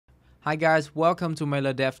Hi guys, welcome to my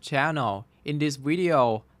Dev channel. In this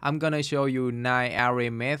video, I'm gonna show you 9 array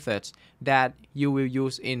methods that you will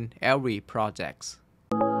use in every project.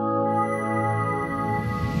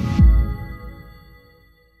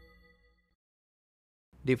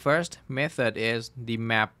 The first method is the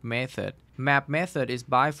map method. Map method is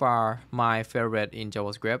by far my favorite in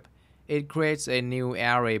JavaScript. It creates a new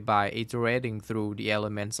array by iterating through the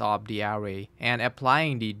elements of the array and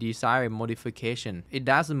applying the desired modification. It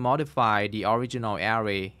doesn't modify the original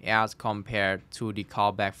array as compared to the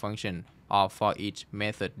callback function or for each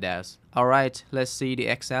method does. Alright, let's see the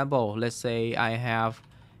example. Let's say I have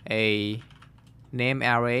a name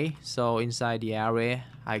array. So inside the array,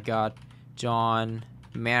 I got John,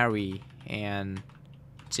 Mary, and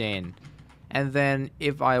Jane. And then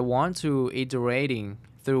if I want to iterating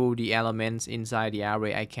through the elements inside the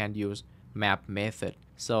array, I can use map method.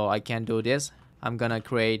 So I can do this. I'm gonna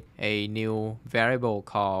create a new variable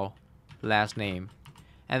called last name.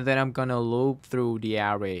 And then I'm gonna loop through the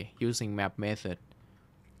array using map method.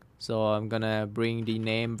 So I'm gonna bring the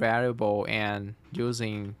name variable and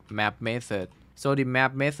using map method. So the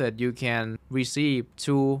map method, you can receive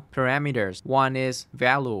two parameters. One is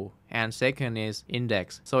value and second is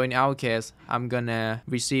index. So in our case, I'm gonna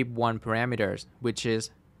receive one parameter, which is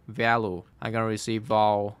value. I'm gonna receive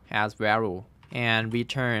val as value and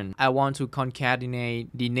return. I want to concatenate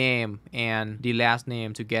the name and the last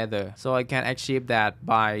name together. So I can achieve that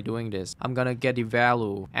by doing this. I'm gonna get the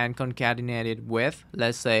value and concatenate it with,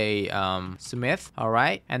 let's say, Smith.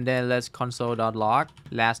 Alright, and then let's console.log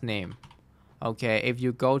last name. Okay, if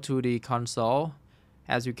you go to the console,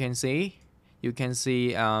 as you can see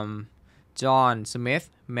John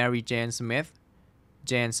Smith, Mary Jane Smith,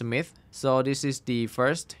 Jane Smith. So this is the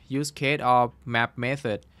first use case of map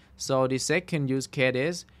method. So the second use case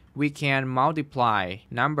is we can multiply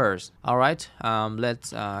numbers. Alright,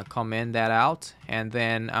 let's comment that out, and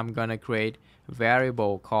then I'm gonna create a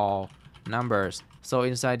variable called numbers. So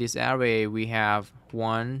inside this array we have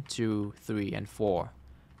 1, 2, 3, and 4.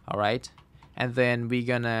 Alright. And then we're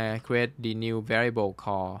gonna create the new variable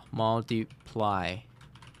called multiply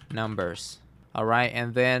numbers. Alright,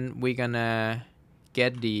 and then we're gonna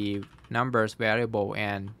get the numbers variable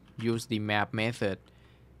and use the map method.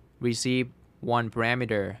 Receive one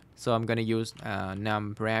parameter. So I'm gonna use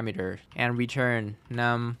num parameter and return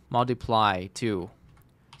num multiply 2.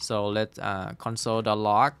 So let's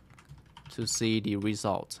console.log to see the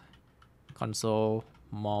result. Console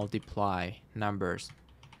multiply numbers.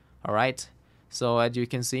 Alright. So as you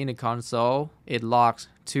can see in the console, it logs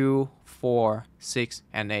 2, 4, 6,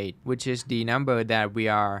 and 8, which is the number that we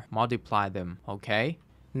are multiply them. Okay.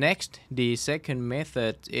 Next, the second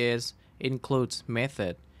method is includes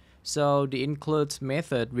method. So the includes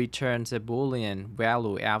method returns a boolean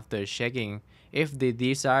value after checking if the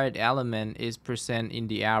desired element is present in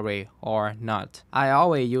the array or not. I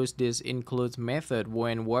always use this includes method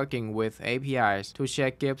when working with APIs to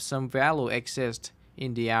check if some value exists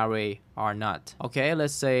in the array or not. Okay,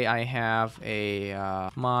 let's say I have a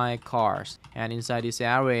my cars, and inside this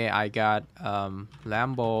array I got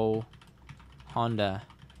Lambo, Honda,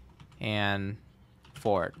 and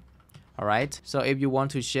Ford. Alright, so if you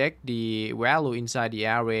want to check the value inside the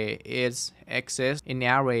array is exists in the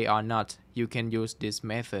array or not, you can use this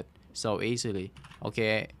method so easily.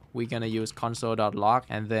 Okay, we're gonna use console.log,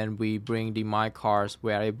 and then we bring the my cars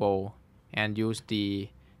variable and use the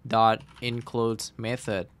dot includes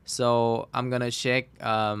method. So I'm gonna check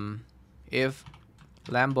if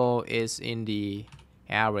Lambo is in the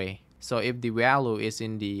array. So if the value is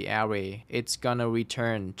in the array, it's gonna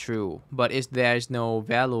return true. But if there is no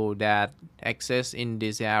value that exists in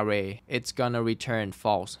this array, it's gonna return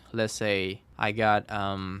false. Let's say I got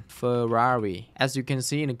Ferrari. As you can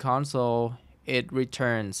see in the console, it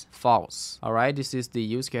returns false. Alright, this is the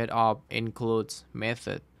use case of includes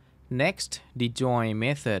method. Next, the join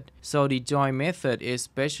method. So the join method is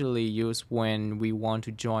specially used when we want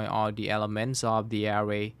to join all the elements of the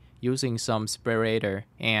array using some separator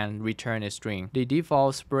and return a string. The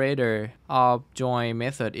default separator of join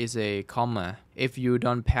method is a comma if you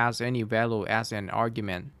don't pass any value as an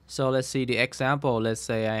argument. So let's see the example. Let's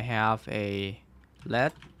say I have a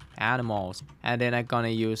let animals, and then I'm gonna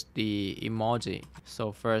use the emoji.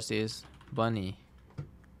 So first is bunny.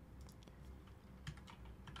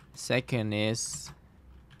 Second is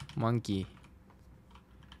monkey.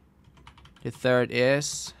 The third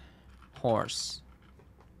is horse.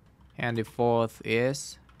 And the fourth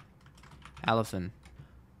is elephant.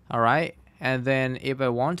 Alright, and then if I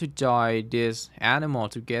want to join this animal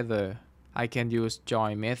together, I can use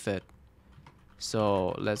join method.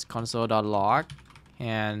 So let's console.log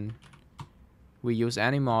and we use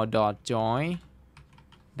animal.join.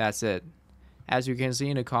 That's it. As you can see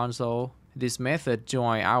in the console, this method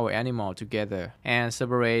join our animal together and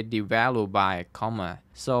separate the value by comma.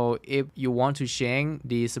 So if you want to change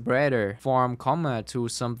the separator from comma to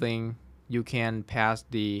something, you can pass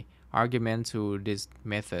the argument to this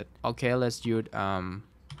method. Okay, let's use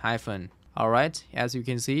hyphen. Alright, as you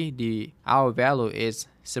can see, our value is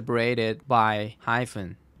separated by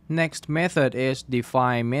hyphen. Next method is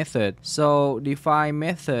define method. So define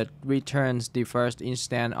method returns the first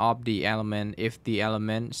instance of the element if the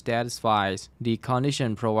element satisfies the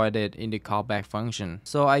condition provided in the callback function.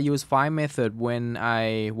 So I use find method when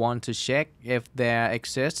I want to check if there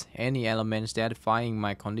exists any element satisfying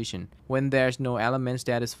my condition. When there's no element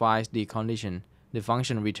satisfies the condition, the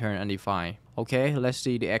function return undefined. Okay, let's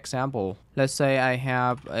see the example. Let's say I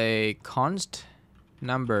have a const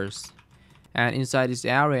numbers. And inside this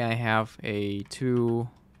array, I have a 2,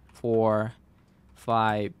 4,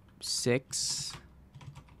 5, 6,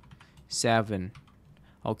 7.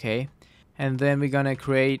 Okay. And then we're gonna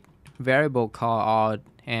create variable called odd,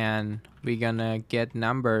 and we're gonna get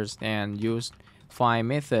numbers and use find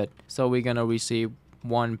method. So we're gonna receive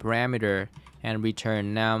one parameter and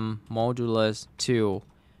return num modulus 2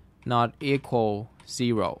 not equal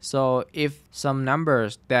 0. So if some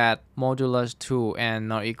numbers that modulus 2 and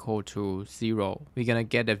not equal to 0, we're gonna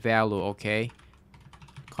get the value. Okay,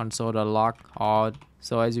 console.log odd.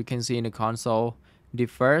 So as you can see in the console, the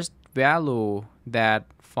first value that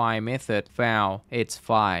find method found it's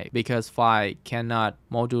 5 because 5 cannot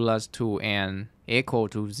modulus 2 and equal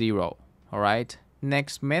to 0. Alright,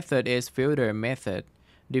 next method is filter method.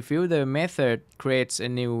 The filter method creates a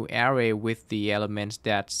new array with the elements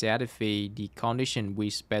that satisfy the condition we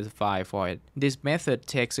specify for it. This method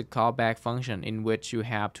takes a callback function in which you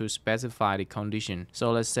have to specify the condition.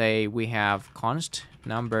 So let's say we have const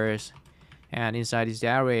numbers, and inside this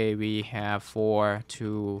array we have 4,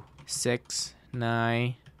 2, 6,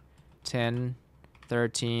 9, 10,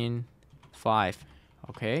 13, 5.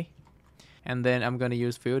 Okay, and then I'm gonna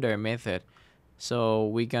use filter method. So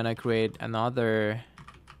we're gonna create another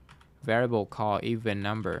variable called even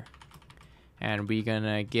number, and we're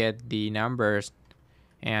gonna get the numbers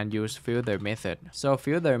and use filter method. So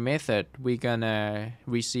filter method, we're gonna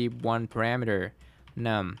receive one parameter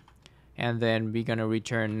num, and then we're gonna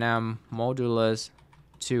return num modulus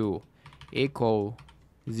 2 equal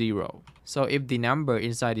 0. So if the number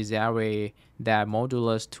inside this array that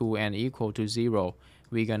modulus 2 and equal to 0,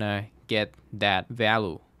 we're gonna get that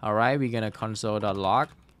value. Alright, we're gonna console.log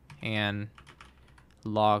and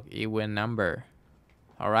log even number.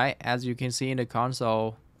 Alright, as you can see in the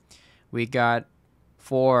console, we got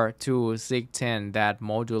 4, 2, 6, 10 that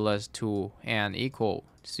modulus 2 and equal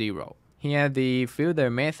 0. Here the filter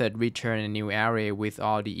method return a new array with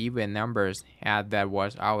all the even numbers as that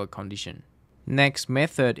was our condition. Next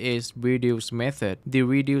method is reduce method. The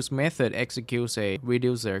reduce method executes a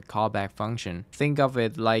reducer callback function. Think of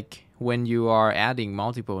it like when you are adding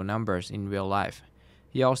multiple numbers in real life.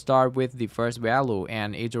 You'll start with the first value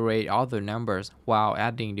and iterate other numbers while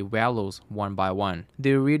adding the values one by one.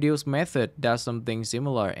 The reduce method does something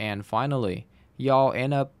similar, and finally, you'll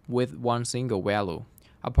end up with one single value.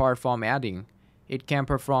 Apart from adding, it can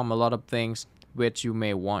perform a lot of things which you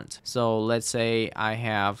may want. So let's say I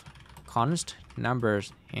have const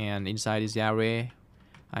numbers, and inside this array,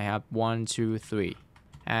 I have 1, 2, 3.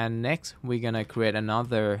 And next, we're gonna create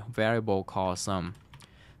another variable called sum.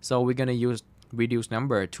 So we're gonna use reduce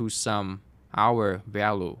number to sum our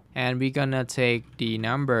value, and we're gonna take the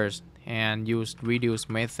numbers and use reduce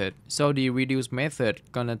method. So the reduce method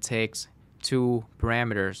gonna take two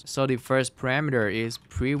parameters. So the first parameter is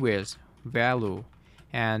previous value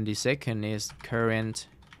and the second is current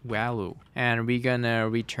value, and we're gonna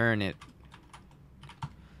return it.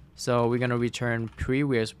 So we're gonna return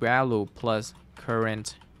previous value plus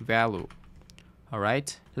current value.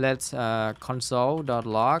 Alright, let's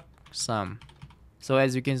console.log sum. So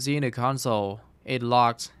as you can see in the console, it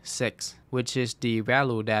logs 6, which is the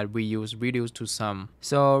value that we use reduce to sum.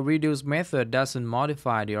 So reduce method doesn't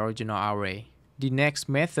modify the original array. The next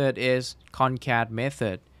method is concat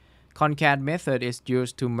method. Concat method is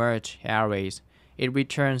used to merge arrays. It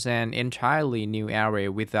returns an entirely new array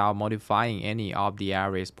without modifying any of the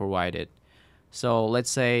arrays provided. So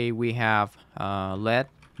let's say we have let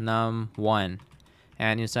num1,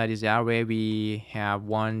 and inside this array we have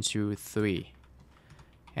 1, 2, 3.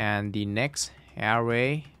 And the next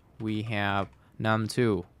array we have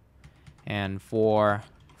num2 and 4,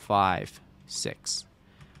 5, 6.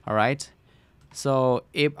 Alright, so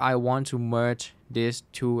if I want to merge these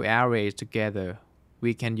two arrays together,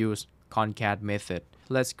 we can use concat method.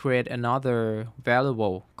 let's create another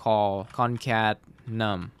variable called concat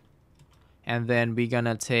num. And then we're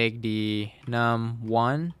gonna take the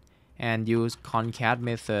num1 and use concat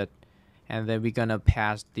method. And then we're gonna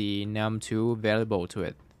pass the num2 variable to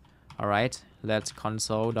it. Alright, let's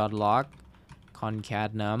console.log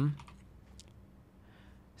concat num.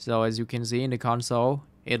 So as you can see in the console,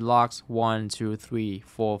 it logs 1, 2, 3,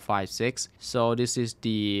 4, 5, 6. So this is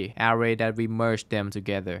the array that we merged them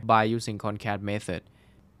together by using concat method.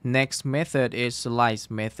 Next method is slice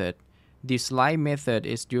method. The slice method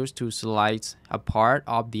is used to slice a part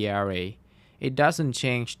of the array. It doesn't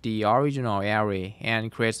change the original array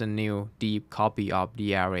and creates a new deep copy of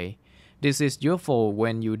the array. This is useful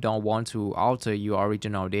when you don't want to alter your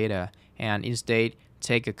original data and instead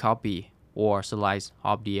take a copy or slice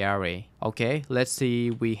of the array. Okay, let's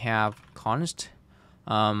see, we have const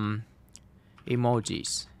emojis.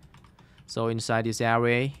 So inside this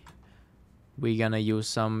array, we're gonna use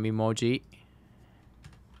some emoji.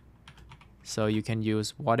 So you can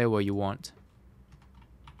use whatever you want.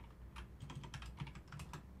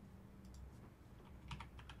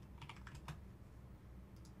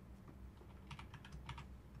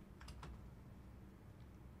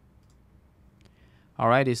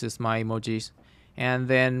 Alright, this is my emojis. And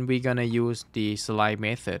then we're gonna use the slice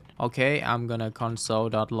method. Okay, I'm gonna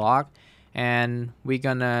console.log and we're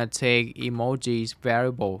gonna take emojis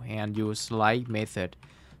variable and use slice method.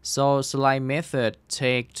 So slice method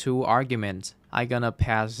take two arguments. I'm gonna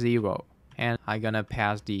pass 0 and I'm gonna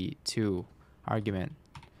pass the 2 argument.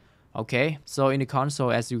 Okay, so in the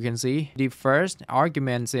console, as you can see, the first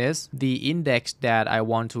argument is the index that I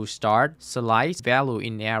want to start slice value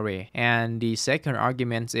in array, and the second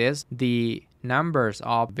argument is the numbers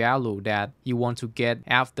of value that you want to get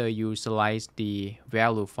after you slice the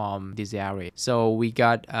value from this array. So we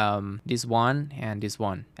got this one and this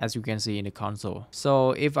one, as you can see in the console.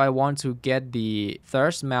 So if I want to get the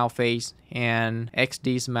third smile face and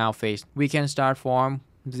XD smile face, we can start from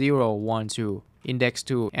 0, 1, 2. Index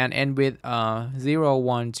 2 and end with 0,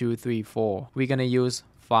 1, 2, 3, 4. We're gonna use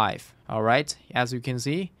 5. Alright, as you can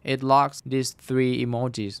see, it logs these 3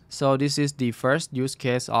 emojis. So this is the first use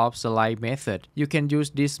case of slice method. You can use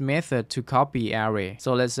this method to copy array.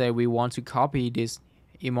 So let's say we want to copy this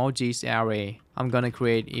emojis array. I'm gonna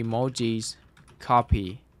create emojis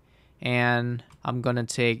copy, and I'm gonna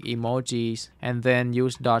take emojis and then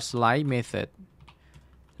use .slice method.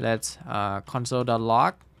 Let's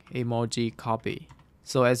console.log emoji copy.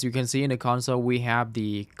 So as you can see in the console, we have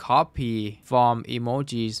the copy from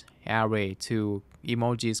emojis array to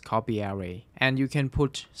emojis copy array, and you can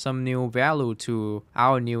put some new value to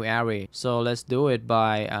our new array. So let's do it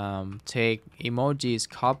by take emojis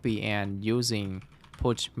copy and using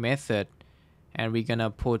put method, and we're gonna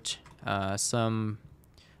put some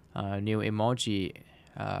new emoji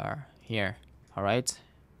here. All right,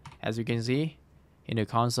 as you can see in the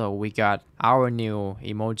console, we got our new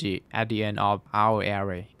emoji at the end of our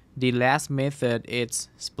array. The last method is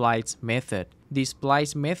splice method. The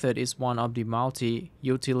splice method is one of the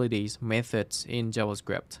multi-utilities methods in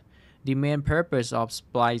JavaScript. The main purpose of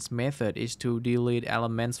splice method is to delete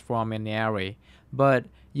elements from an array, but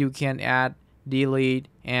you can add, delete,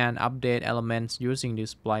 and update elements using the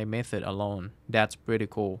splice method alone. That's pretty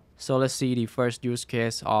cool. So let's see the first use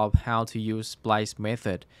case of how to use splice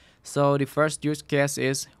method. So the first use case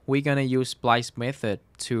is we're gonna use splice method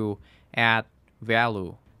to add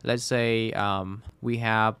value. Let's say we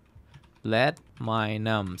have let my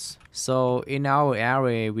nums. So in our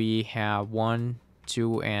array we have 1,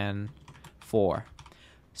 2, and 4.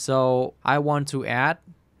 So I want to add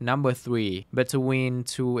number 3 between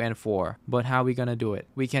 2 and 4. But how are we gonna do it?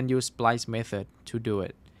 We can use splice method to do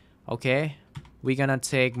it. Okay, we're gonna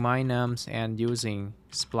take my nums and using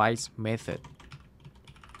splice method.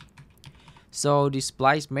 So the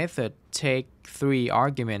splice method take 3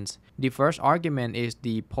 arguments. The first argument is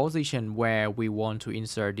the position where we want to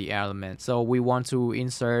insert the element. So we want to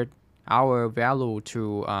insert our value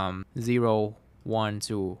to 0, 1,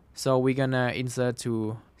 2. So we're gonna insert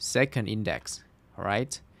to second index,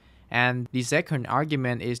 right? And the second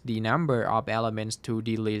argument is the number of elements to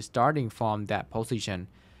delete starting from that position.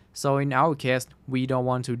 So in our case, we don't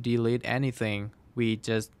want to delete anything. We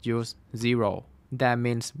just use 0. That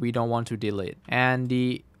means we don't want to delete. And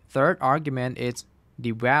the third argument is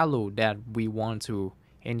the value that we want to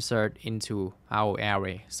insert into our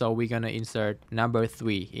array. So we're gonna insert number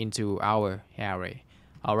 3 into our array.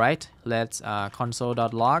 Alright, let's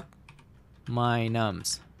console.log my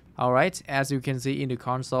nums. Alright, as you can see in the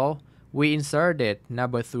console, we inserted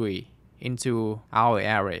number 3 into our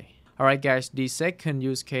array. Alright guys, the second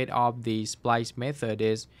use case of the splice method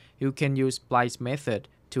is you can use splice method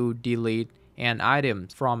to delete an item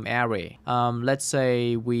from array. Let's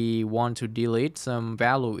say we want to delete some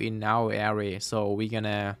value in our array, so we're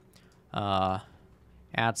gonna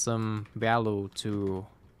add some value to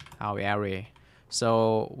our array.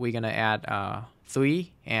 So we're gonna add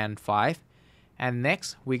 3 and 5, and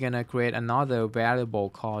next we're gonna create another variable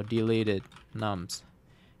called deleted nums,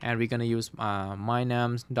 and we're gonna use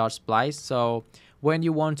mynums.splice. So when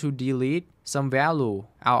you want to delete some value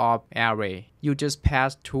out of array, you just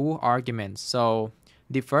pass 2 arguments. So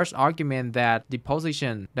the first argument that the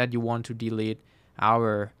position that you want to delete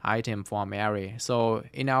our item from array. So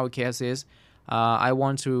in our case is I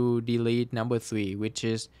want to delete number 3, which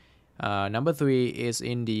is number 3 is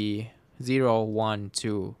in the 0, 1,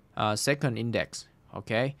 2 second index.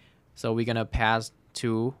 Okay, so we're gonna pass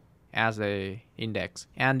 2 as a index,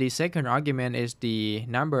 and the second argument is the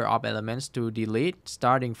number of elements to delete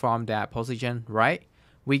starting from that position, right?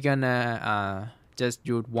 We're gonna just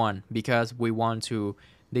use 1 because we want to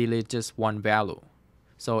delete just one value.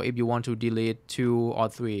 So if you want to delete 2 or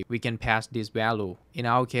 3, we can pass this value. In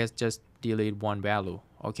our case, just delete one value.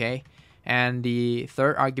 Okay, and the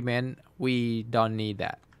third argument, we don't need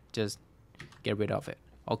that, just get rid of it.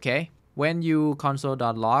 Okay, when you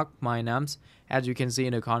console.log mynums, as you can see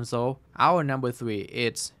in the console, our number 3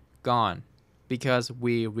 is gone because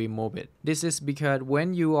we remove it. This is because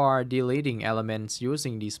when you are deleting elements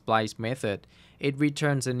using the splice method, it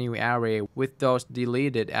returns a new array with those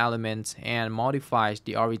deleted elements and modifies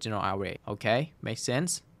the original array. Okay, makes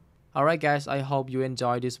sense? Alright guys, I hope you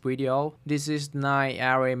enjoyed this video. This is 9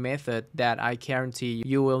 array method that I guarantee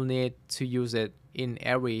you will need to use it in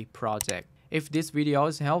every project. If this video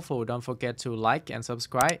is helpful, don't forget to like and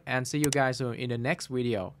subscribe, and see you guys soon in the next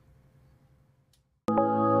video.